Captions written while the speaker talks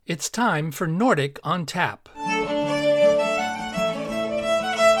It's time for Nordic on Tap.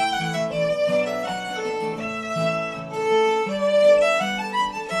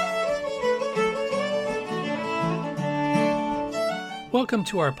 Welcome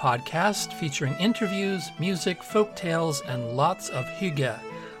to our podcast featuring interviews, music, folk tales, and lots of hygge,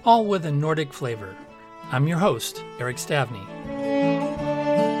 all with a Nordic flavor. I'm your host, Eric Stavney.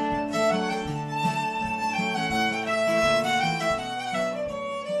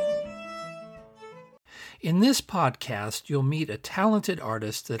 In this podcast, you'll meet a talented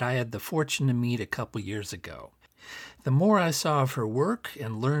artist that I had the fortune to meet a couple years ago. The more I saw of her work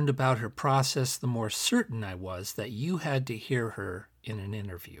and learned about her process, the more certain I was that you had to hear her in an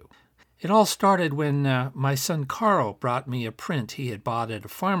interview. It all started when my son Carl brought me a print he had bought at a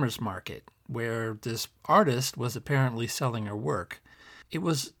farmer's market, where this artist was apparently selling her work. It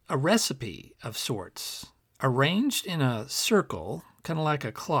was a recipe of sorts. Arranged in a circle, kind of like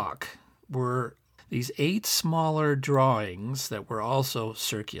a clock, were these 8 smaller drawings that were also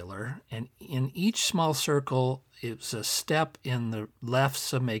circular, and in each small circle, it was a step in the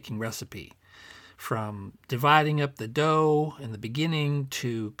lefts of making recipe, from dividing up the dough in the beginning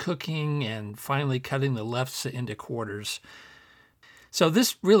to cooking and finally cutting the lefts into quarters. So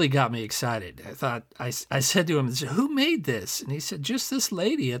this really got me excited. I said to him, "Who made this?" And he said, "Just this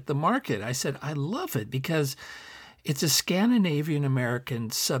lady at the market." I said, "I love it because it's a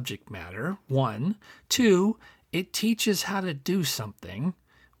Scandinavian-American subject matter, 1. 2, it teaches how to do something,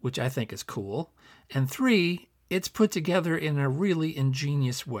 which I think is cool. And 3, it's put together in a really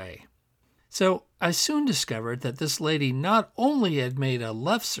ingenious way." So I soon discovered that this lady not only had made a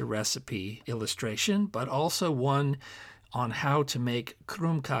lefse recipe illustration, but also one on how to make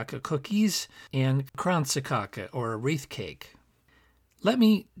krumkake cookies and kransekake, or a wreath cake. Let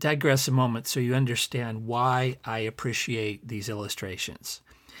me digress a moment so you understand why I appreciate these illustrations.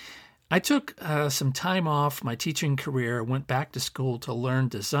 I took some time off my teaching career, went back to school to learn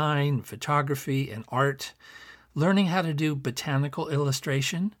design, photography, and art, learning how to do botanical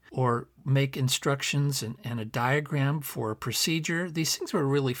illustration or make instructions and a diagram for a procedure. These things were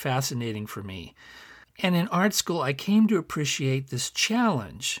really fascinating for me. And in art school, I came to appreciate this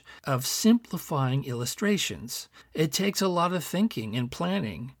challenge of simplifying illustrations. It takes a lot of thinking and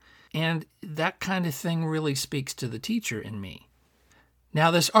planning, and that kind of thing really speaks to the teacher in me. Now,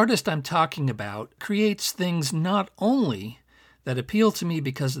 this artist I'm talking about creates things not only that appeal to me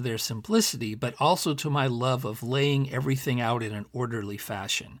because of their simplicity, but also to my love of laying everything out in an orderly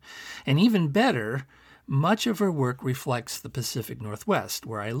fashion. And even better, much of her work reflects the Pacific Northwest,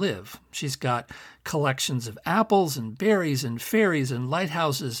 where I live. She's got collections of apples and berries and fairies and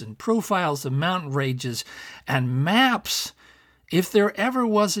lighthouses and profiles of mountain ranges and maps. If there ever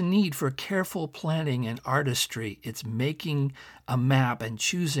was a need for careful planning and artistry, it's making a map and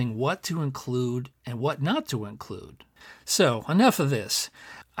choosing what to include and what not to include. So, enough of this.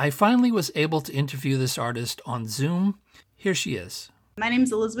 I finally was able to interview this artist on Zoom. Here she is. My name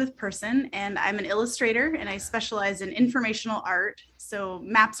is Elizabeth Person, and I'm an illustrator, and I specialize in informational art. So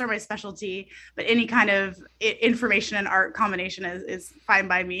maps are my specialty, but any kind of information and art combination is fine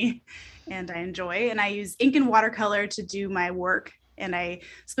by me, and I enjoy. And I use ink and watercolor to do my work, and I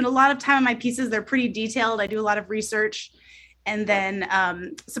spend a lot of time on my pieces. They're pretty detailed. I do a lot of research. And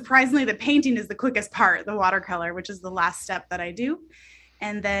then surprisingly, the painting is the quickest part, the watercolor, which is the last step that I do.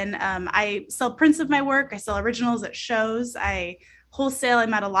 And then I sell prints of my work. I sell originals at shows. I wholesale.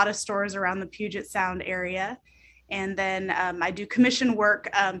 I'm at a lot of stores around the Puget Sound area. And then I do commission work,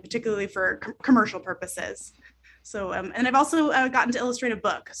 particularly for commercial purposes. So, and I've also gotten to illustrate a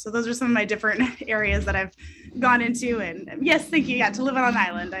book. So those are some of my different areas that I've gone into. And yes, thank you. Yeah, to live on an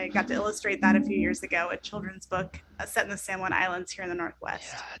island. I got to illustrate that a few years ago, a children's book set in the San Juan Islands here in the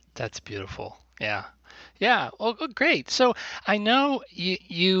Northwest. Yeah, that's beautiful. Yeah. Yeah. Well, great. So I know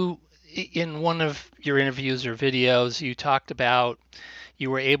you in one of your interviews or videos, you talked about you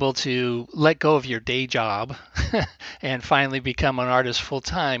were able to let go of your day job and finally become an artist full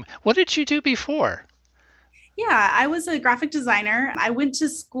time. What did you do before? Yeah, I was a graphic designer. I went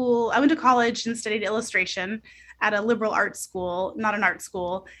to college and studied illustration at a liberal arts school, not an art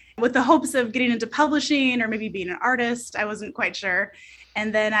school, with the hopes of getting into publishing or maybe being an artist. I wasn't quite sure.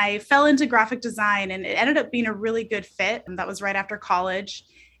 And then I fell into graphic design, and it ended up being a really good fit. And that was right after college.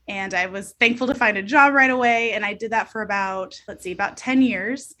 And I was thankful to find a job right away. And I did that for about 10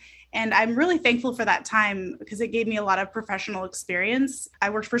 years. And I'm really thankful for that time because it gave me a lot of professional experience. I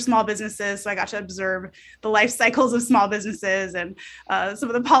worked for small businesses, so I got to observe the life cycles of small businesses and some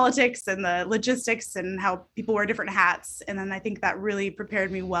of the politics and the logistics and how people wear different hats. And then I think that really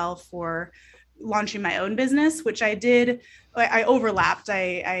prepared me well for launching my own business, which I did. I overlapped.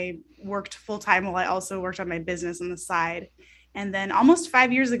 I worked full time while I also worked on my business on the side. And then almost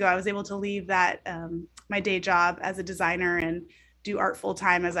 5 years ago, I was able to leave that my day job as a designer and do art full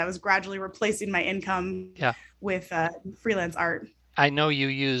time as I was gradually replacing my income Yeah. with freelance art. I know you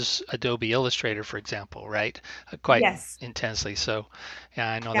use Adobe Illustrator, for example, right? Quite Yes. intensely. So,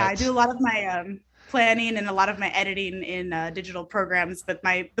 yeah, I know Yeah, I that's. do a lot of my planning and a lot of my editing in digital programs, but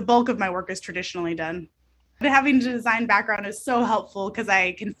the bulk of my work is traditionally done. But having a design background is so helpful because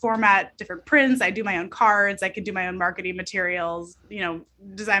I can format different prints. I do my own cards. I can do my own marketing materials,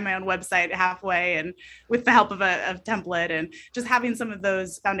 design my own website halfway and with the help of a template. And just having some of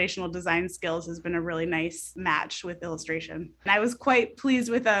those foundational design skills has been a really nice match with illustration. And I was quite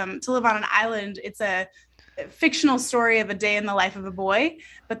pleased with To Live on an Island. It's a fictional story of a day in the life of a boy,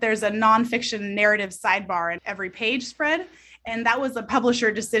 but there's a nonfiction narrative sidebar in every page spread. And that was a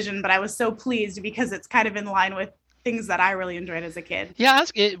publisher decision, but I was so pleased because it's kind of in line with things that I really enjoyed as a kid. Yeah,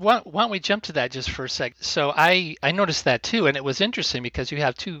 why don't we jump to that just for a sec? So I noticed that too, and it was interesting because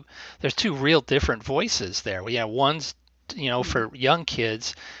there's two real different voices there. We have one's for young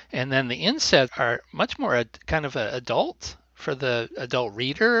kids, and then the insets are much more kind of a adult for the adult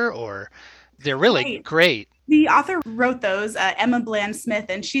reader, or they're really great. The author wrote those, Emma Bland Smith,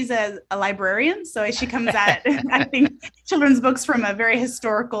 and she's a librarian. So she comes at, I think, children's books from a very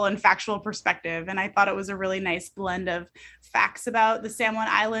historical and factual perspective. And I thought it was a really nice blend of facts about the San Juan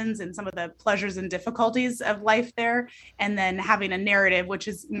Islands and some of the pleasures and difficulties of life there. And then having a narrative, which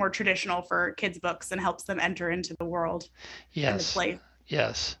is more traditional for kids' books and helps them enter into the world. Yes. And the play.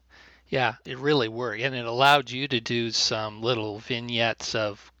 Yes. Yeah, it really worked. And it allowed you to do some little vignettes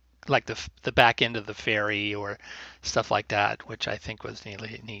of like the back end of the ferry or stuff like that, which I think was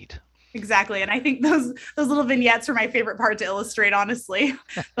really neat. Exactly. And I think those little vignettes are my favorite part to illustrate, honestly,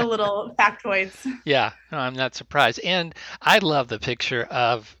 the little factoids. Yeah, no, I'm not surprised. And I love the picture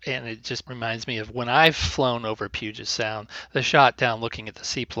and it just reminds me of when I've flown over Puget Sound, the shot down looking at the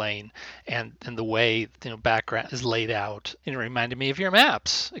seaplane and the way, background is laid out. And it reminded me of your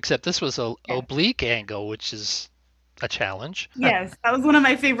maps, except this was a oblique angle, which is a challenge. Yes, that was one of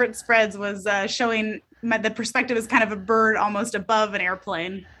my favorite spreads, was showing the perspective is kind of a bird almost above an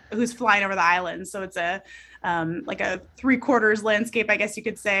airplane who's flying over the island. So it's a like a 3/4 landscape, I guess you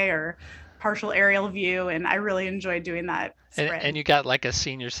could say, or partial aerial view. And I really enjoyed doing that spread. And you got like a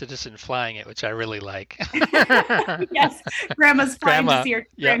senior citizen flying it, which I really like. Yes, grandma's flying to see her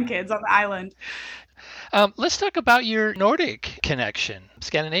grandkids on the island. Let's talk about your Nordic connection,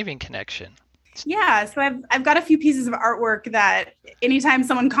 Scandinavian connection. Yeah, so I've got a few pieces of artwork that anytime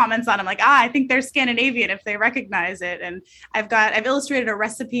someone comments on, I'm like, I think they're Scandinavian if they recognize it. And I've illustrated a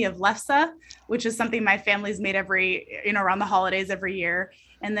recipe of lefse, which is something my family's made around the holidays every year.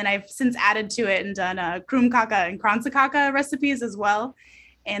 And then I've since added to it and done krumkaka and kransekaka recipes as well.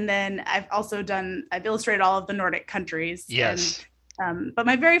 And then I've illustrated all of the Nordic countries. Yes. But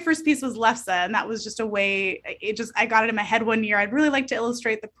my very first piece was lefse, and that was just a way, I got it in my head one year. I'd really like to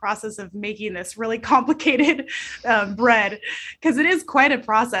illustrate the process of making this really complicated bread, because it is quite a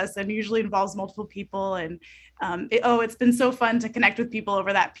process and usually involves multiple people. And it's been so fun to connect with people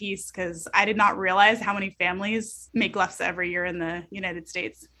over that piece, because I did not realize how many families make lefse every year in the United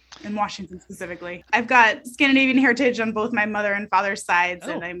States. In Washington specifically. I've got Scandinavian heritage on both my mother and father's sides,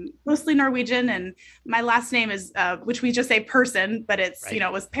 and I'm mostly Norwegian, and my last name is, which we just say Persson, but it's,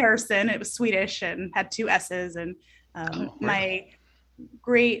 it was Persson, it was Swedish and had 2 S's, and my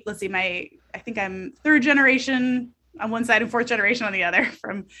I think I'm 3rd generation on one side and 4th generation on the other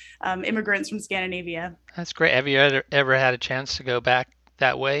from immigrants from Scandinavia. That's great. Have you ever had a chance to go back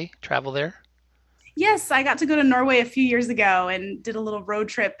that way, travel there? Yes, I got to go to Norway a few years ago and did a little road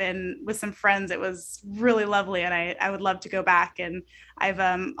trip with some friends. It was really lovely, and I would love to go back. And I've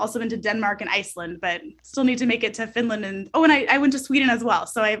also been to Denmark and Iceland, but still need to make it to Finland. And I went to Sweden as well.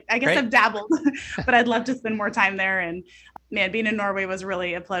 So I guess Great. I've dabbled, but I'd love to spend more time there. And man, being in Norway was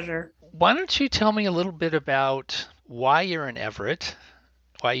really a pleasure. Why don't you tell me a little bit about why you're in Everett,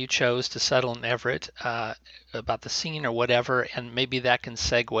 why you chose to settle in Everett, about the scene or whatever, and maybe that can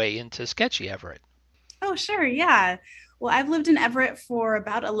segue into Sketchy Everett. Oh, sure. Yeah. Well, I've lived in Everett for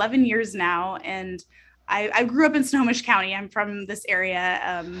about 11 years now, and I grew up in Snohomish County. I'm from this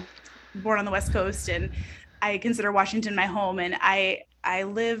area, born on the West Coast, and I consider Washington my home. And I've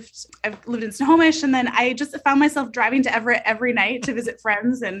lived in Snohomish, and then I just found myself driving to Everett every night to visit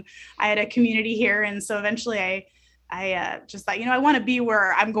friends, and I had a community here. And so eventually I just thought, I want to be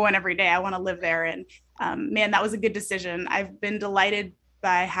where I'm going every day. I want to live there. And man, that was a good decision. I've been delighted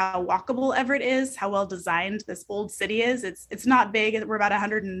by how walkable Everett is, how well designed this old city is. It's not big. We're about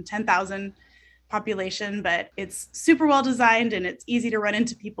 110,000 population, but it's super well designed and it's easy to run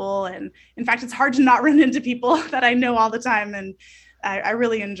into people. And in fact, it's hard to not run into people that I know all the time. And I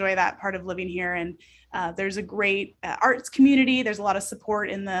really enjoy that part of living here. And there's a great arts community. There's a lot of support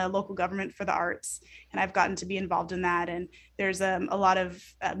in the local government for the arts, and I've gotten to be involved in that. And there's a lot of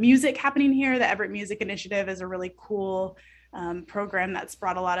music happening here. The Everett Music Initiative is a really cool program that's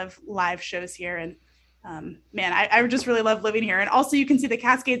brought a lot of live shows here. And man, I just really love living here. And also you can see the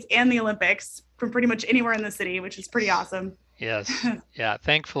Cascades and the Olympics from pretty much anywhere in the city, which is pretty awesome. Yes. Yeah.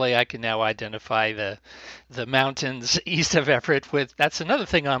 Thankfully, I can now identify the mountains east of Everett with, that's another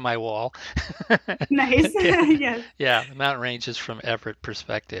thing on my wall. Nice. Yeah. Yes. Yeah. The mountain ranges from Everett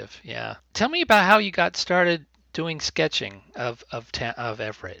perspective. Yeah. Tell me about how you got started doing sketching of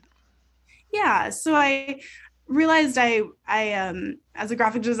Everett. Yeah. So I realized I as a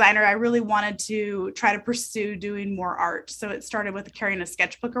graphic designer, I really wanted to try to pursue doing more art. So it started with carrying a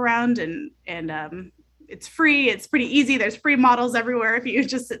sketchbook around, and it's free. It's pretty easy. There's free models everywhere if you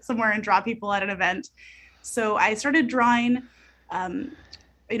just sit somewhere and draw people at an event. So I started drawing,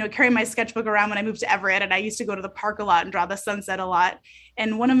 carrying my sketchbook around when I moved to Everett, and I used to go to the park a lot and draw the sunset a lot.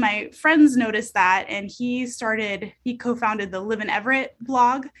 And one of my friends noticed that, and he co-founded the Live in Everett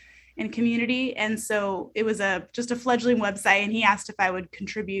blog and community. And so it was just a fledgling website, and he asked if I would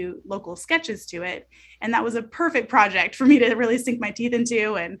contribute local sketches to it. And that was a perfect project for me to really sink my teeth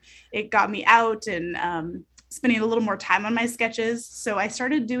into. And it got me out and spending a little more time on my sketches. So I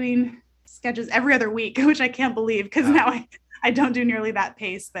started doing sketches every other week, which I can't believe because now I don't do nearly that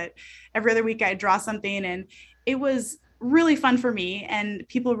pace, but every other week I draw something, and it was really fun for me and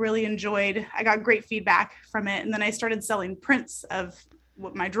people really enjoyed. I got great feedback from it. And then I started selling prints of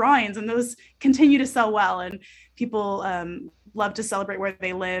my drawings, and those continue to sell well, and people love to celebrate where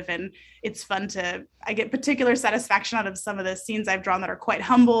they live. And it's fun I get particular satisfaction out of some of the scenes I've drawn that are quite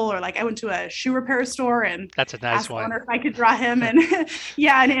humble, or like I went to a shoe repair store and that's a nice asked one. the owner if I could draw him. And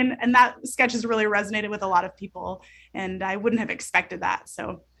yeah, and that sketch has really resonated with a lot of people, and I wouldn't have expected that.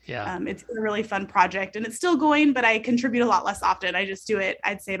 So yeah, it's a really fun project, and it's still going, but I contribute a lot less often. I just do it,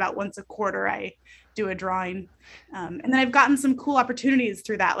 I'd say about once a quarter. I do a drawing. And then I've gotten some cool opportunities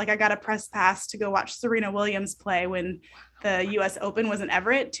through that. Like I got a press pass to go watch Serena Williams play when the US Open was in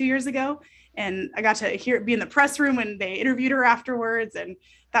Everett 2 years ago. And I got to be in the press room when they interviewed her afterwards. And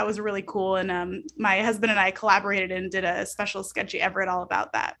that was really cool. And my husband and I collaborated and did a special Sketchy Everett all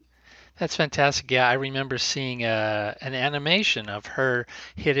about that. That's fantastic. Yeah, I remember seeing an animation of her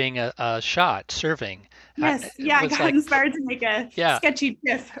hitting a shot, serving. Yes. I got inspired to make a sketchy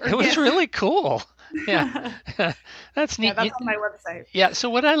GIF. It was really cool. Yeah. That's neat. Yeah, that's on my website. Yeah. So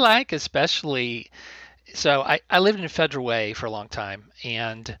what I like especially, so I lived in Federal Way for a long time,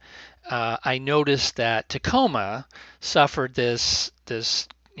 and I noticed that Tacoma suffered this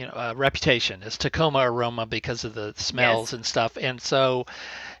reputation as Tacoma aroma because of the smells and stuff. And so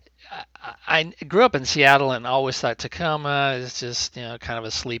I grew up in Seattle and always thought Tacoma is just, kind of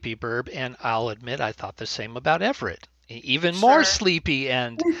a sleepy burb. And I'll admit I thought the same about Everett. Even more sleepy,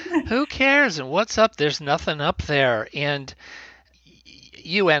 and who cares and what's up? There's nothing up there. And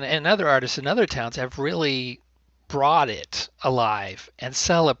you and other artists in other towns have really brought it alive and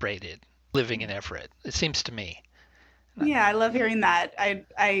celebrated living in Everett, it seems to me. Yeah, I love hearing that.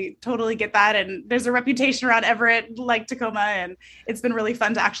 I totally get that. And there's a reputation around Everett like Tacoma, and it's been really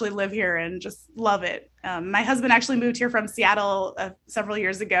fun to actually live here and just love it. My husband actually moved here from Seattle several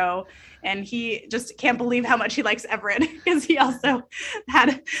years ago, and he just can't believe how much he likes Everett because he also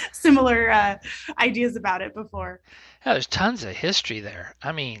had similar ideas about it before. Yeah, there's tons of history there.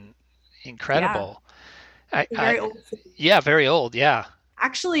 I mean, incredible. Yeah. Very old. Yeah, very old. Yeah.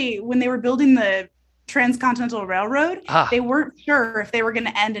 Actually, when they were building the Transcontinental Railroad, they weren't sure if they were going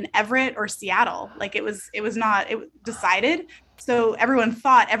to end in Everett or Seattle. Like it was not decided. So everyone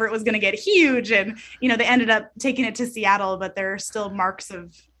thought Everett was going to get huge, and they ended up taking it to Seattle, but there are still marks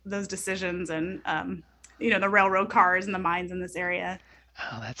of those decisions and the railroad cars and the mines in this area.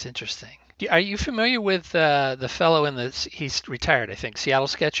 Oh, that's interesting. Are you familiar with the fellow he's retired, I think, Seattle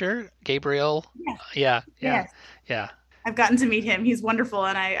sketcher, Gabriel? Yes. Yeah. I've gotten to meet him. He's wonderful,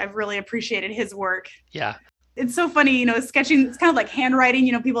 and I've really appreciated his work. Yeah. It's so funny, sketching, it's kind of like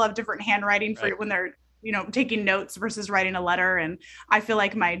handwriting. People have different handwriting for when they're, taking notes versus writing a letter. And I feel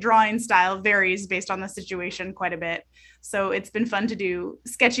like my drawing style varies based on the situation quite a bit. So it's been fun to do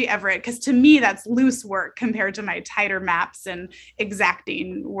Sketchy Everett, because to me, that's loose work compared to my tighter maps and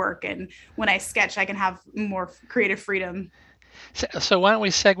exacting work. And when I sketch, I can have more creative freedom. So why don't we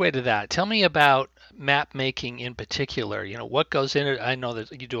segue to that? Tell me about map making in particular. What goes in it? I know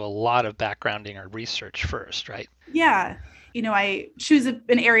that you do a lot of backgrounding or research first, right? Yeah. I choose an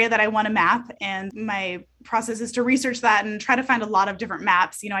area that I want to map, and my process is to research that and try to find a lot of different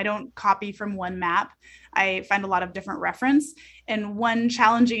maps. I don't copy from one map. I find a lot of different reference. And one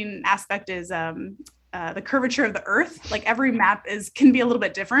challenging aspect is the curvature of the Earth. Like every map can be a little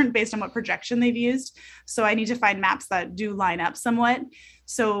bit different based on what projection they've used. So I need to find maps that do line up somewhat.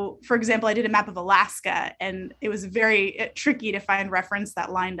 So for example, I did a map of Alaska, and it was very tricky to find reference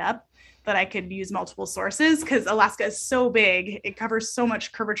that lined up, that I could use multiple sources, because Alaska is so big. It covers so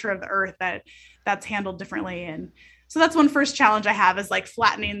much curvature of the Earth that's handled differently. And so that's one first challenge I have, is like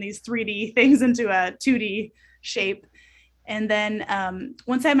flattening these 3D things into a 2D shape. And then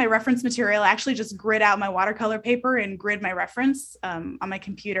once I have my reference material, I actually just grid out my watercolor paper and grid my reference on my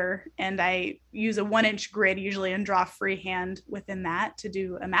computer. And I use a 1-inch grid usually and draw freehand within that to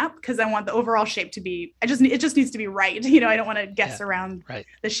do a map, because I want the overall shape to be, it just needs to be right. I don't want to guess around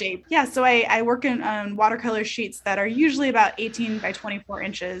the shape. Yeah. So I work on watercolor sheets that are usually about 18 by 24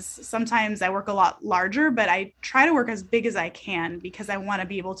 inches. Sometimes I work a lot larger, but I try to work as big as I can, because I want to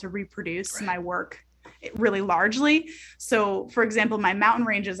be able to reproduce my work really largely. So for example, my mountain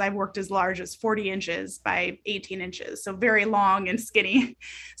ranges, I've worked as large as 40 inches by 18 inches. So very long and skinny,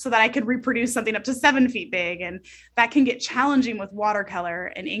 so that I could reproduce something up to 7 feet big. And that can get challenging with watercolor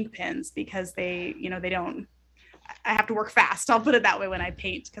and ink pens, because I have to work fast. I'll put it that way when I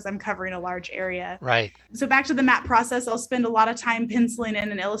paint, because I'm covering a large area. Right. So back to the map process, I'll spend a lot of time penciling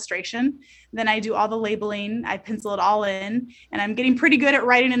in an illustration. Then I do all the labeling. I pencil it all in, and I'm getting pretty good at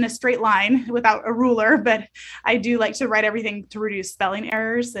writing in a straight line without a ruler, but I do like to write everything to reduce spelling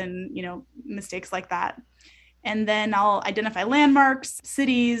errors and, mistakes like that. And then I'll identify landmarks,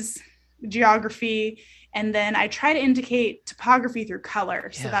 cities, geography, and then I try to indicate topography through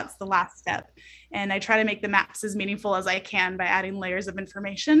color. So that's the last step. And I try to make the maps as meaningful as I can by adding layers of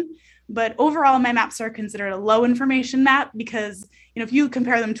information. But overall, my maps are considered a low information map, because, if you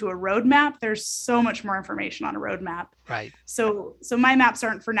compare them to a road map, there's so much more information on a road map. Right. So my maps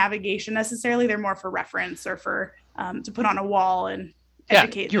aren't for navigation necessarily. They're more for reference, or for to put on a wall and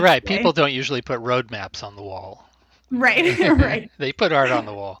educate. You're right. People don't usually put road maps on the wall. Right. Right. They put art on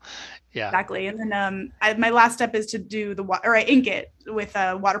the wall. Yeah. Exactly. And then my last step is to do I ink it with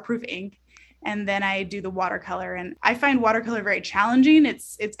waterproof ink. And then I do the watercolor, and I find watercolor very challenging.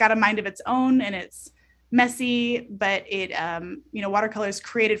 It's got a mind of its own, and it's messy, but watercolor is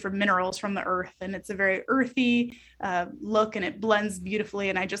created from minerals from the earth, and it's a very earthy look, and it blends beautifully.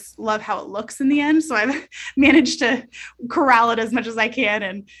 And I just love how it looks in the end. So I've managed to corral it as much as I can.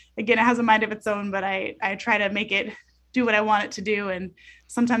 And again, it has a mind of its own, but I try to make it do what I want it to do. And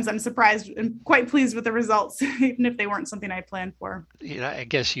sometimes I'm surprised and quite pleased with the results, even if they weren't something I planned for. I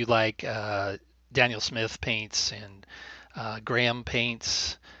guess you like Daniel Smith paints and Graham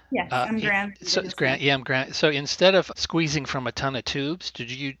paints. Yes, I'm Graham. I'm Graham. So instead of squeezing from a ton of tubes, did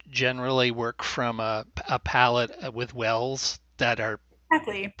you generally work from a palette with wells that are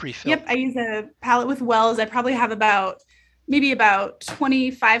pre-filled? Yep, I use a palette with wells. I probably have about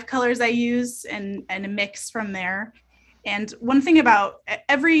 25 colors I use, and a mix from there. And one thing about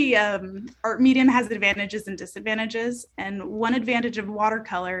every art medium has advantages and disadvantages. And one advantage of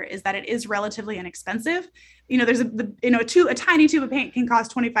watercolor is that it is relatively inexpensive. There's a tiny tube of paint can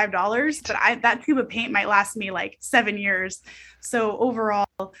cost $25, but that tube of paint might last me like 7 years. So overall,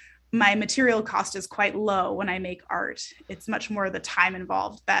 my material cost is quite low when I make art. It's much more the time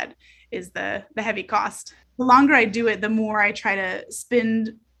involved that is the heavy cost. The longer I do it, the more I try to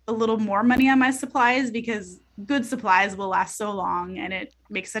spend a little more money on my supplies, because good supplies will last so long, and it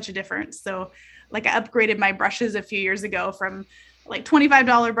makes such a difference. So like I upgraded my brushes a few years ago from like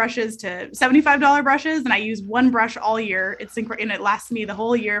 $25 brushes to $75 brushes, and I use one brush all year. And it lasts me the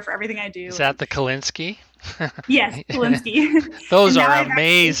whole year for everything I do. Is that the Kolinsky? Yes, Kolinsky. Those are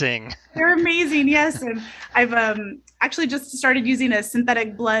amazing. They're amazing, yes. And I've actually just started using a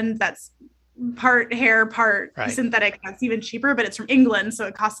synthetic blend that's part hair, part synthetic. That's even cheaper, but it's from England, so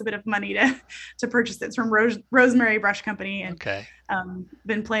it costs a bit of money to purchase it. It's from Rosemary Brush Company, and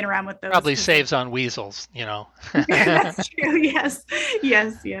been playing around with those. Probably saves on weasels, That's true. Yes.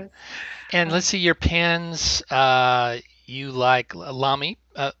 And let's see, your pens. You like Lamy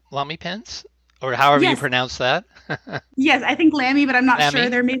pens, or however you pronounce that? Yes, I think Lamy, but I'm not sure.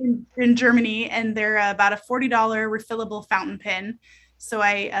 They're made in Germany, and they're about a $40 refillable fountain pen. So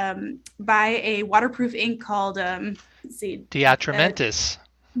I buy a waterproof ink called, Diatramentis.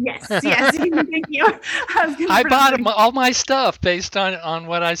 Yes. Thank you. I bought all my stuff based on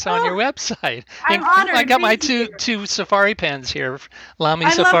what I saw on your website. I'm honored. I got my two Safari pens here, Lamy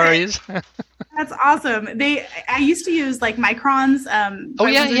Safaris. That's awesome. I used to use like microns.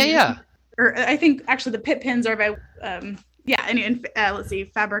 Yeah. Or I think actually the Pitt pens are by Yeah, and let's see,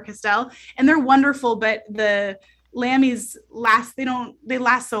 Faber-Castell, and they're wonderful, but the Lamys they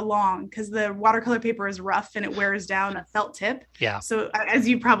last so long because the watercolor paper is rough and it wears down a felt tip. Yeah. So as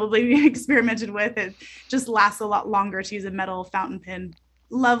you probably experimented with, it just lasts a lot longer to use a metal fountain pen.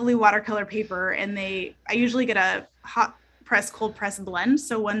 Lovely watercolor paper, and I usually get a hot press, cold press blend.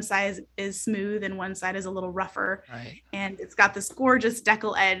 So one side is smooth and one side is a little rougher. Right. And it's got this gorgeous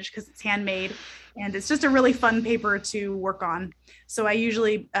decal edge because it's handmade. And it's just a really fun paper to work on. So I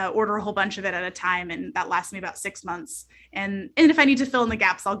usually order a whole bunch of it at a time, and that lasts me about 6 months. And if I need to fill in the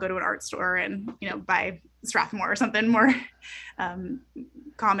gaps, I'll go to an art store and, buy Strathmore or something more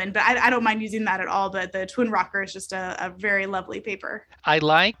common. But I don't mind using that at all. But the Twin Rocker is just a very lovely paper. I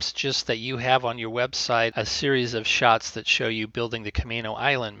liked just that you have on your website a series of shots that show you building the Camino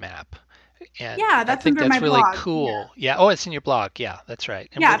Island map. And yeah, that's I think under that's my really blog. cool. Yeah. Oh, it's in your blog. Yeah, that's right.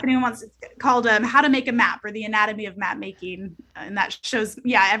 And if anyone wants, it's called How to Make a Map, or the Anatomy of Map Making. And that shows,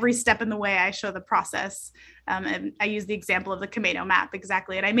 every step in the way. I show the process. And I use the example of the Camino map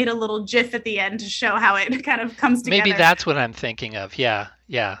exactly. And I made a little GIF at the end to show how it kind of comes together. Maybe that's what I'm thinking of. Yeah.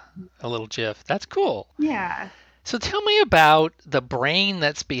 A little GIF. That's cool. Yeah. So tell me about the brain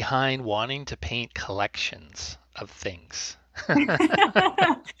that's behind wanting to paint collections of things.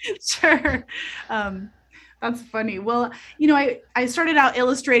 Sure. That's funny. Well, I started out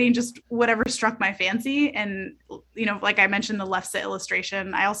illustrating just whatever struck my fancy. And, like I mentioned, the Lefse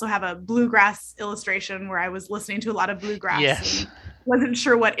illustration. I also have a bluegrass illustration where I was listening to a lot of bluegrass. Yes. And wasn't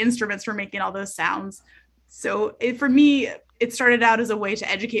sure what instruments were making all those sounds. So for me, it started out as a way to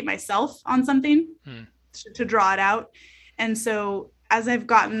educate myself on something, to draw it out. And so as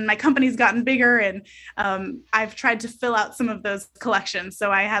my company's gotten bigger, and I've tried to fill out some of those collections.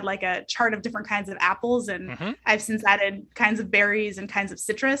 So I had like a chart of different kinds of apples, and I've since added kinds of berries and kinds of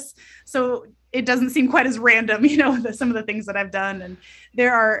citrus. So it doesn't seem quite as random, some of the things that I've done. And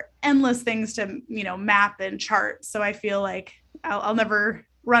there are endless things to, map and chart. So I feel like I'll never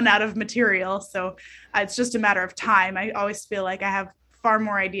run out of material. So it's just a matter of time. I always feel like I have far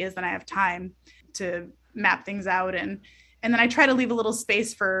more ideas than I have time to map things out. And then I try to leave a little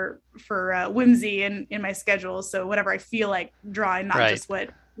space for whimsy in my schedule. So whatever I feel like drawing, not just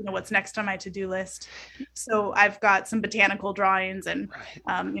what's next on my to-do list. So I've got some botanical drawings and,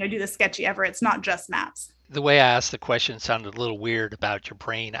 do the sketchy ever. It's not just maps. The way I asked the question sounded a little weird about your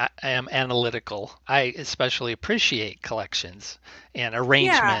brain. I am analytical. I especially appreciate collections and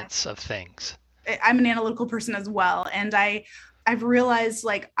arrangements of things. I'm an analytical person as well. And I've realized,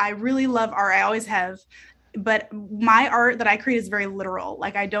 like, I really love art. I always have. But my art that I create is very literal.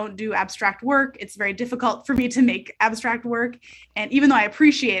 Like, I don't do abstract work. It's very difficult for me to make abstract work. And even though I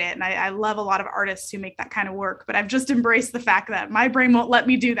appreciate it, and I love a lot of artists who make that kind of work, but I've just embraced the fact that my brain won't let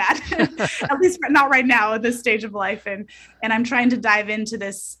me do that, at least not right now at this stage of life. And I'm trying to dive into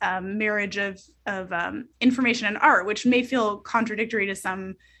this marriage of information and art, which may feel contradictory to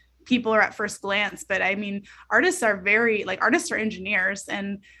some people or at first glance. But I mean, artists are engineers.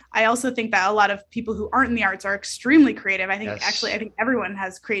 And I also think that a lot of people who aren't in the arts are extremely creative. I think I think everyone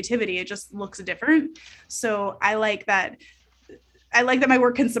has creativity. It just looks different. So I like that my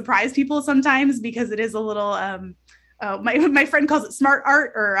work can surprise people sometimes, because it is a little, my friend calls it smart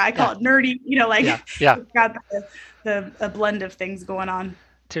art, or I call it nerdy, it's got a blend of things going on.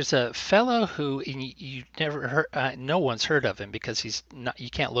 There's a fellow who you never heard, no one's heard of him because you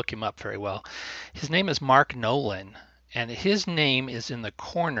can't look him up very well. His name is Mark Nolan, and his name is in the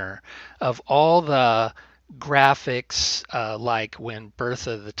corner of all the graphics, like when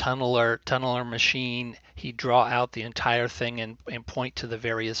Bertha the tunneler machine, he'd draw out the entire thing and point to the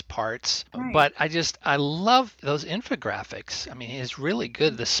various parts. Right. But I love those infographics. I mean, it's really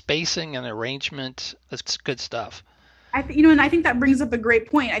good. The spacing and arrangement, that's good stuff. And I think that brings up a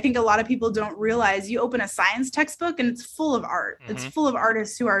great point. I think a lot of people don't realize, you open a science textbook and it's full of art. Mm-hmm. It's full of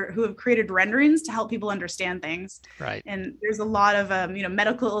artists who have created renderings to help people understand things. Right. And there's a lot of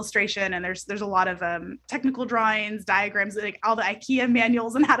medical illustration, and there's a lot of technical drawings, diagrams, like all the IKEA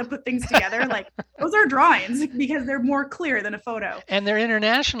manuals on how to put things together. Like, those are drawings because they're more clear than a photo. And they're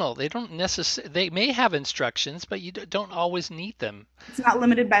international. They don't they may have instructions, but you don't always need them. It's not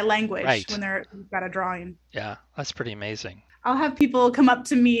limited by language when you've got a drawing. Yeah, that's pretty amazing. I'll have people come up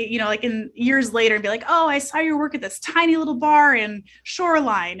to me, like in years later, and be like, "Oh, I saw your work at this tiny little bar in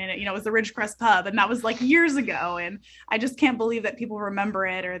Shoreline," and it was the Ridgecrest Pub, and that was like years ago. And I just can't believe that people remember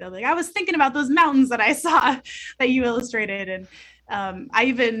it, or they're like, "I was thinking about those mountains that I saw that you illustrated." And I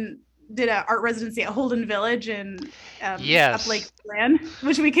even did an art residency at Holden Village in up Lake Yes. Land,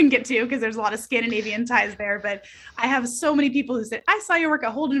 which we can get to because there's a lot of Scandinavian ties there. But I have so many people who said, I saw your work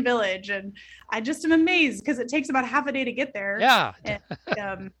at Holden Village. And I just am amazed because it takes about half a day to get there. Yeah.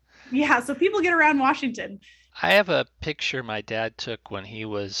 And yeah, so people get around Washington. I have a picture my dad took when he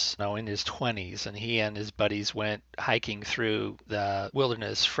was in his 20s, and he and his buddies went hiking through the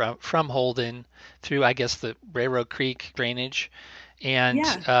wilderness from Holden through, I guess, the Railroad Creek drainage, and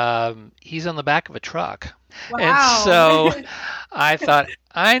Yeah. he's on the back of a truck. And Wow. so I thought,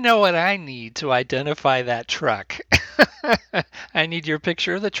 I know what I need to identify that truck. I need your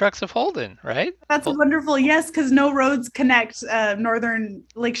picture of the trucks of Holden, right? That's Well, wonderful. Yes, because no roads connect northern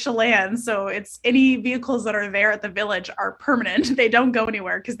Lake Chelan. So it's any vehicles that are there at the village are permanent. They don't go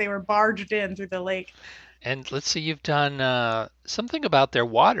anywhere because they were barged in through the lake. and let's see, you've done something about their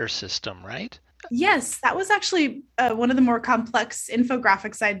water system, right? Yes, that was actually one of the more complex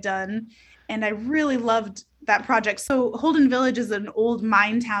infographics I'd done. And I really loved that project. So Holden Village is an old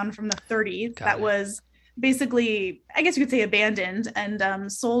mine town from the 30s Got that it. was basically, I guess you could say, abandoned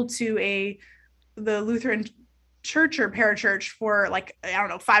and sold to the Lutheran church or parachurch for like, I don't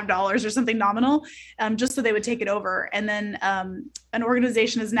know, $5 or something nominal, just so they would take it over. And then an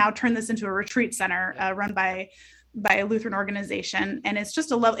organization has now turned this into a retreat center run by a Lutheran organization. And it's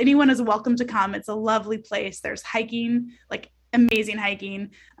just anyone is welcome to come. It's a lovely place. There's hiking, like amazing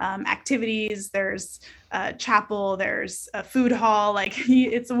hiking activities. There's chapel, there's a food hall. Like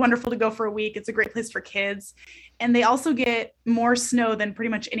it's wonderful to go for a week. It's a great place for kids. And they also get more snow than pretty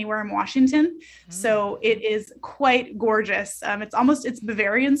much anywhere in Washington. So it is quite gorgeous. It's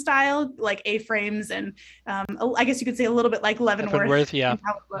Bavarian style, like A-frames and I guess you could say a little bit like Leavenworth. Leavenworth, yeah.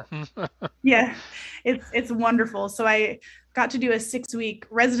 Yeah, it's wonderful. So I got to do a 6-week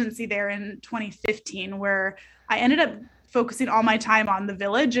residency there in 2015 where I ended up focusing all my time on the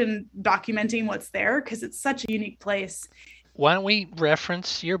village and documenting what's there because it's such a unique place. Why don't we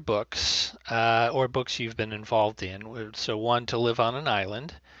reference your books or books you've been involved in? So one, To Live on an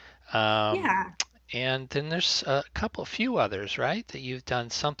Island, Yeah. and then there's a few others, right, that you've done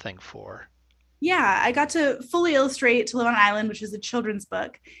something for. Yeah, I got to fully illustrate To Live on an Island, which is a children's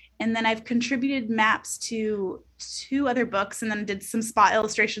book. And then I've contributed maps to 2 other books and then did some spot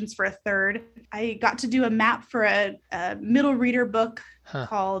illustrations for a third. I got to do a map for a middle reader book Huh.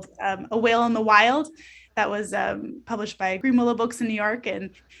 called A Whale in the Wild. That was published by Green Willow Books in New York. And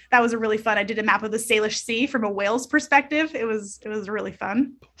that was a really fun. I did a map of the Salish Sea from a whale's perspective. It was really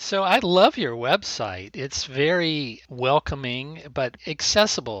fun. So I love your website. It's very welcoming but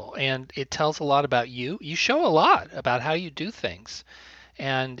accessible, and it tells a lot about you. You show a lot about how you do things,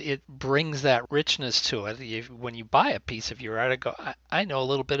 and it brings that richness to it. When you buy a piece of your art, I go, I know a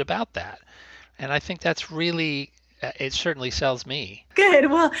little bit about that. And I think that's really, it certainly sells me. Good.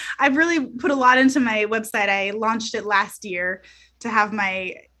 Well, I've really put a lot into my website. I launched it last year to have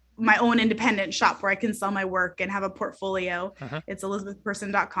my own independent shop where I can sell my work and have a portfolio. Uh-huh. It's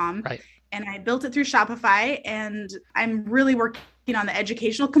elizabethperson.com. Right. And I built it through Shopify, and I'm really working on the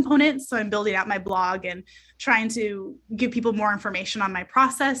educational components. So I'm building out my blog and trying to give people more information on my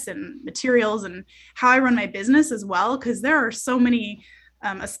process and materials and how I run my business as well. Because there are so many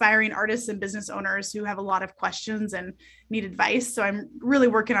aspiring artists and business owners who have a lot of questions and need advice. So I'm really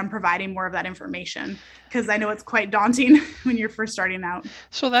working on providing more of that information because I know it's quite daunting when you're first starting out.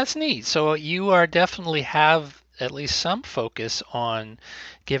 So that's neat. So you are definitely have at least some focus on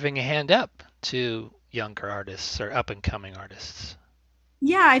giving a hand up to younger artists or up and coming artists.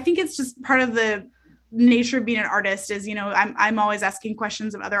 Yeah, I think it's just part of the nature of being an artist is, I'm always asking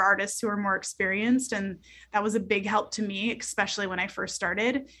questions of other artists who are more experienced. And that was a big help to me, especially when I first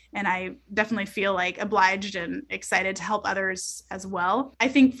started. And I definitely feel like obliged and excited to help others as well. I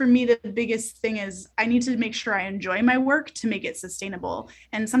think for me, the biggest thing is I need to make sure I enjoy my work to make it sustainable.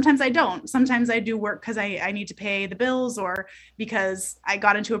 And sometimes I don't. Sometimes I do work because I need to pay the bills or because I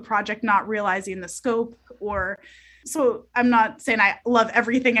got into a project not realizing the scope or so I'm not saying I love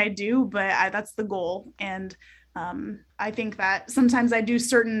everything I do, but that's the goal. And I think that sometimes I do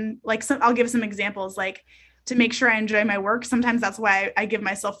I'll give some examples, like to make sure I enjoy my work. Sometimes that's why I give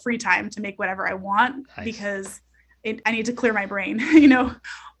myself free time to make whatever I want because I need to clear my brain,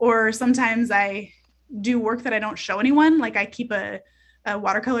 or sometimes I do work that I don't show anyone. Like I keep a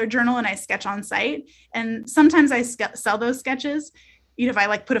watercolor journal and I sketch on site. And sometimes I sell those sketches. If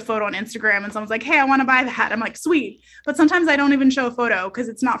I put a photo on Instagram and someone's like, hey, I want to buy that. I'm like, sweet. But sometimes I don't even show a photo because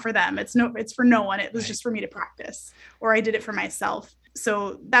it's not for them. It's for no one. It was just for me to practice, or I did it for myself.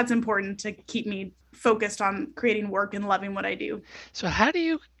 So that's important to keep me focused on creating work and loving what I do. So how do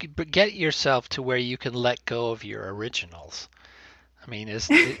you get yourself to where you can let go of your originals? I mean,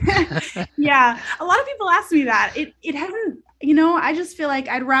 Yeah, a lot of people ask me that. It hasn't, I just feel like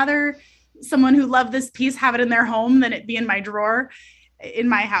I'd rather someone who loved this piece have it in their home than it be in my drawer in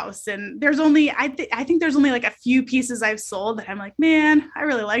my house. And there's only, I think there's only like a few pieces I've sold that I'm like, man, I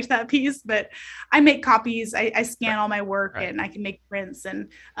really liked that piece. But I make copies, I scan all my work, and I can make prints. And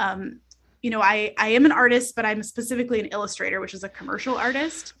I am an artist, but I'm specifically an illustrator, which is a commercial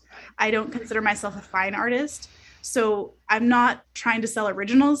artist. I don't consider myself a fine artist. So I'm not trying to sell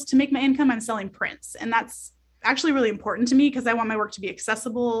originals to make my income. I'm selling prints. And that's actually really important to me because I want my work to be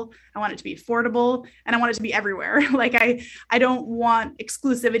accessible. I want it to be affordable, and I want it to be everywhere. Like I don't want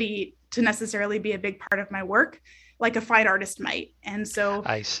exclusivity to necessarily be a big part of my work like a fine artist might. And so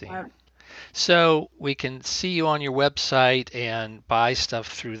I see. So we can see you on your website and buy stuff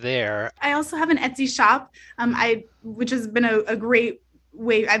through there. I also have an Etsy shop, which has been a great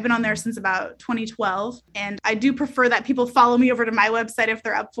way. I've been on there since about 2012, and I do prefer that people follow me over to my website if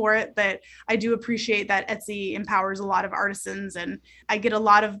they're up for it. But I do appreciate that Etsy empowers a lot of artisans, and I get a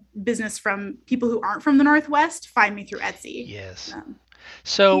lot of business from people who aren't from the Northwest find me through Etsy. Yes.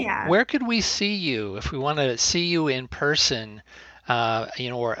 So where could we see you if we want to see you in person?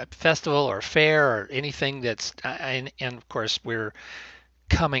 Or a festival or a fair or anything that's, and of course we're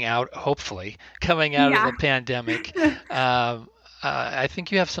hopefully coming out of the pandemic. I think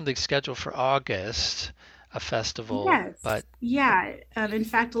you have something scheduled for August, a festival. Yes. But in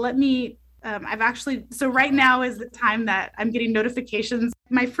fact, let me, so right now is the time that I'm getting notifications.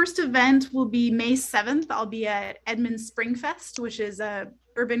 My first event will be May 7th. I'll be at Edmonds Spring Fest, which is a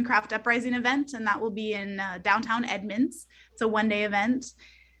Urban Craft Uprising event, and that will be in downtown Edmonds. It's a one-day event.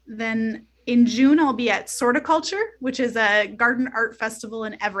 Then in June, I'll be at Sorticulture, which is a garden art festival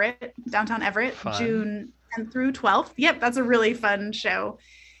in Everett, downtown Everett, fun. June 10th through 12th. Yep, that's a really fun show.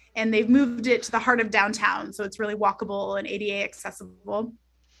 And they've moved it to the heart of downtown, so it's really walkable and ADA accessible.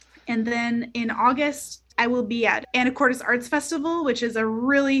 And then in August, I will be at Anacortes Arts Festival, which is a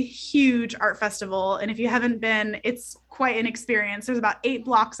really huge art festival. And if you haven't been, it's quite an experience. There's about 8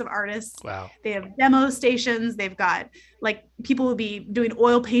 blocks of artists. Wow. They have demo stations. They've got people will be doing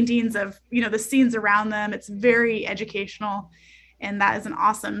oil paintings of, the scenes around them. It's very educational. And that is an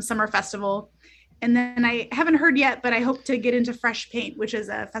awesome summer festival. And then I haven't heard yet, but I hope to get into Fresh Paint, which is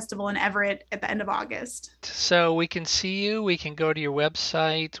a festival in Everett at the end of August. So we can see you. We can go to your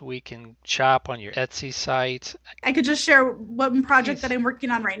website. We can shop on your Etsy site. I could just share one project that I'm working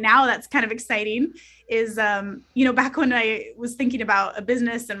on right now that's kind of exciting is, back when I was thinking about a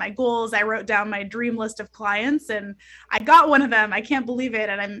business and my goals, I wrote down my dream list of clients, and I got one of them. I can't believe it.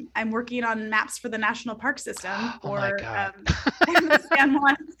 And I'm working on maps for the National Park System. My God. The San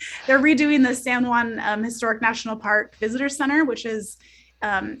Juan. They're redoing the San Juan Historic National Park Visitor Center, which is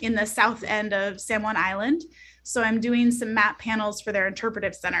in the south end of San Juan Island. So I'm doing some map panels for their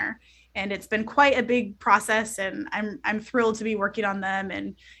interpretive center. And it's been quite a big process, and I'm thrilled to be working on them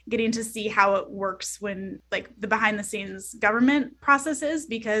and getting to see how it works when the behind the scenes government processes,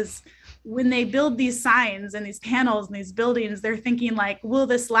 because when they build these signs and these panels and these buildings, they're thinking will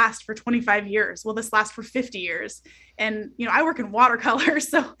this last for 25 years? Will this last for 50 years? And, I work in watercolor.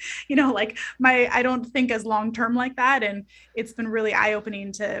 So, I don't think as long-term like that. And it's been really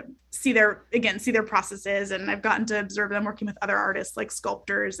eye-opening to see their processes. And I've gotten to observe them working with other artists like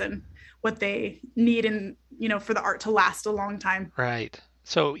sculptors and what they need and, for the art to last a long time. Right.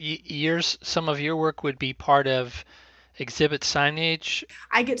 So some of your work would be part of exhibit signage.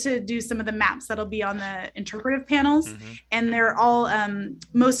 I get to do some of the maps that'll be on the interpretive panels, and they're all,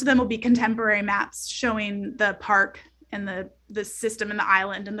 most of them will be contemporary maps showing the park and the system and the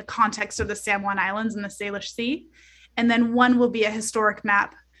island and the context of the San Juan Islands and the Salish Sea. And then one will be a historic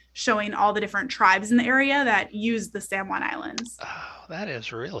map showing all the different tribes in the area that use the San Juan Islands. Oh, that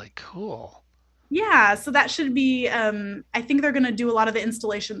is really cool. Yeah, so that should be, I think they're going to do a lot of the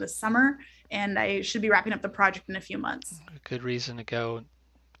installation this summer, and I should be wrapping up the project in a few months. A good reason to go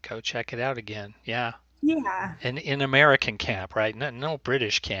check it out again. Yeah. Yeah. And in American camp, right? No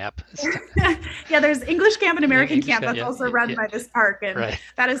British camp. Yeah, there's English camp and American camp that's also run by this park, and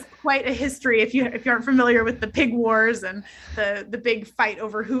that is quite a history. If you aren't familiar with the Pig Wars and the big fight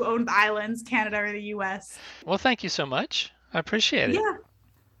over who owned the islands, Canada or the U.S. Well, thank you so much. I appreciate it. Yeah.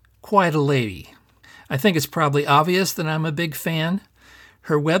 Quite a lady. I think it's probably obvious that I'm a big fan.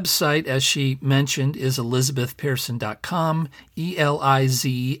 Her website, as she mentioned, is elizabethpearson.com,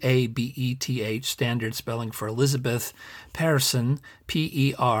 ELIZABETH, standard spelling for Elizabeth, Pearson,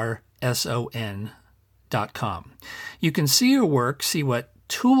 PERSON.com. You can see her work, see what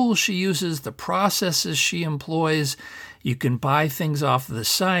tools she uses, the processes she employs. You can buy things off of the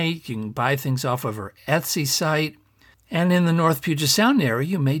site. You can buy things off of her Etsy site. And in the North Puget Sound area,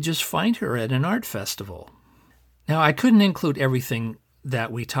 you may just find her at an art festival. Now, I couldn't include everything that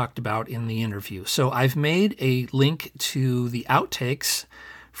we talked about in the interview, so I've made a link to the outtakes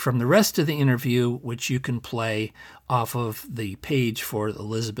from the rest of the interview, which you can play off of the page for the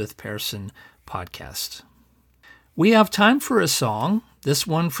Elizabeth Pearson podcast. We have time for a song, this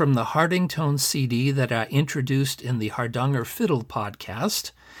one from the Hardingtone CD that I introduced in the Hardanger Fiddle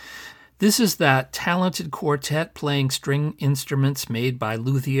podcast. This is that talented quartet playing string instruments made by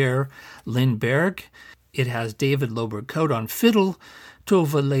luthier Lindberg. It has David Loberg-Code on fiddle,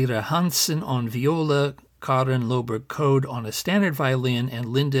 Tove Lera Hansen on viola, Karin Loberg-Code on a standard violin, and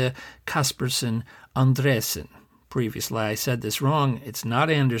Linda Kaspersen Andresen. Previously I said this wrong. It's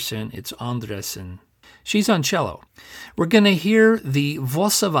not Anderson, it's Andresen. She's on cello. We're going to hear the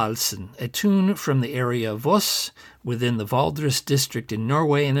Vossavalsen, a tune from the area of Voss within the Valdres district in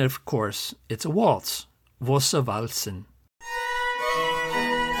Norway, and of course, it's a waltz, Vossavalsen.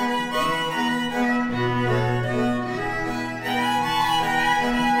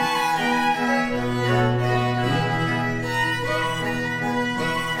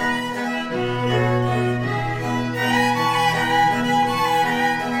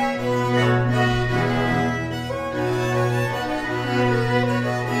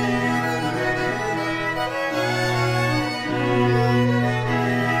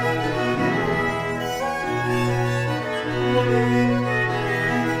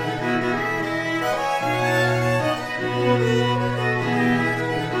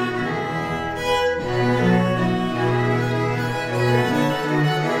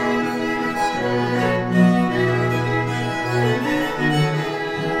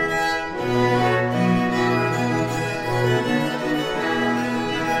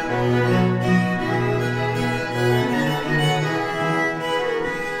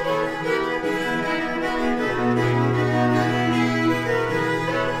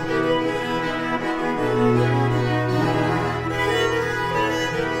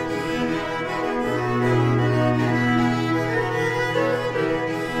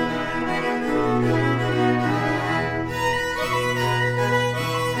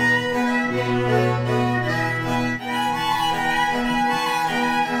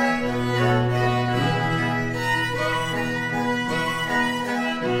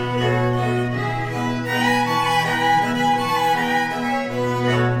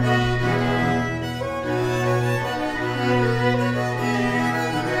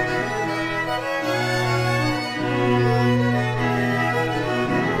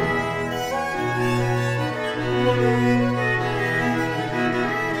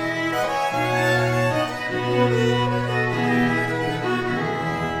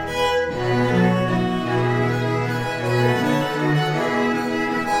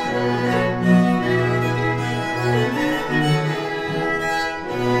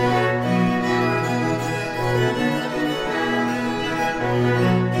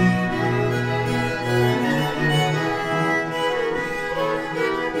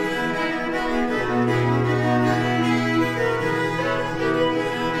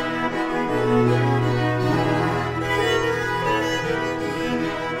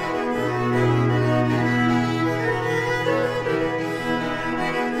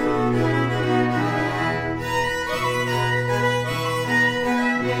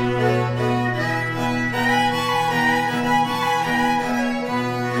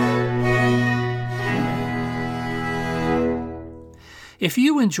 If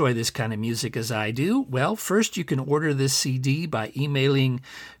you enjoy this kind of music as I do, well, first you can order this CD by emailing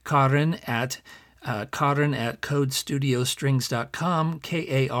Karin at codestudiostrings.com,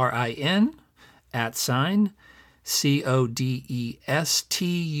 Karin @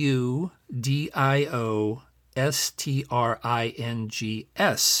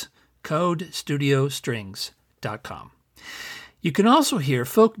 CODESTUDIOSTRINGS, codestudiostrings.com. You can also hear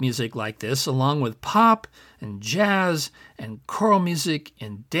folk music like this, along with pop and jazz and choral music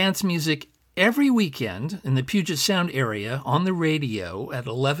and dance music every weekend in the Puget Sound area on the radio at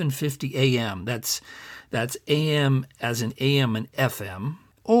 11:50 a.m. That's AM as in AM and FM.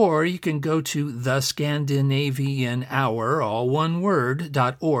 Or you can go to the Scandinavian Hour, all one word,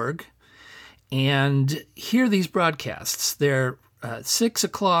 .org, and hear these broadcasts. They're 6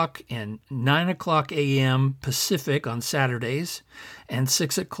 o'clock and 9 o'clock a.m. Pacific on Saturdays, and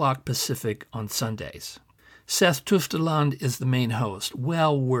 6 o'clock Pacific on Sundays. Seth Tufteland is the main host.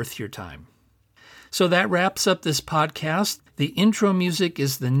 Well worth your time. So that wraps up this podcast. The intro music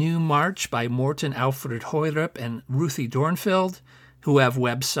is The New March by Morten Alfred Høyrup and Ruthie Dornfeld, who have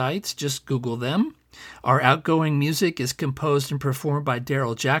websites. Just Google them. Our outgoing music is composed and performed by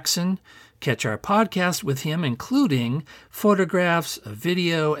Daryl Jackson. Catch our podcast with him, including photographs, a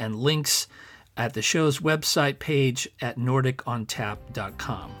video, and links at the show's website page at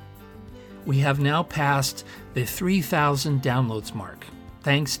nordicontap.com. We have now passed the 3,000 downloads mark,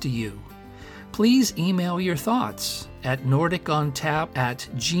 thanks to you. Please email your thoughts at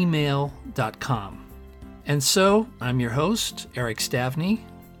nordicontap@gmail.com. And so, I'm your host, Eric Stavney.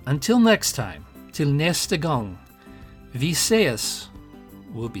 Until next time, till nästa gång, vi ses.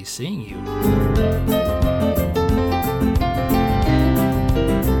 We'll be seeing you.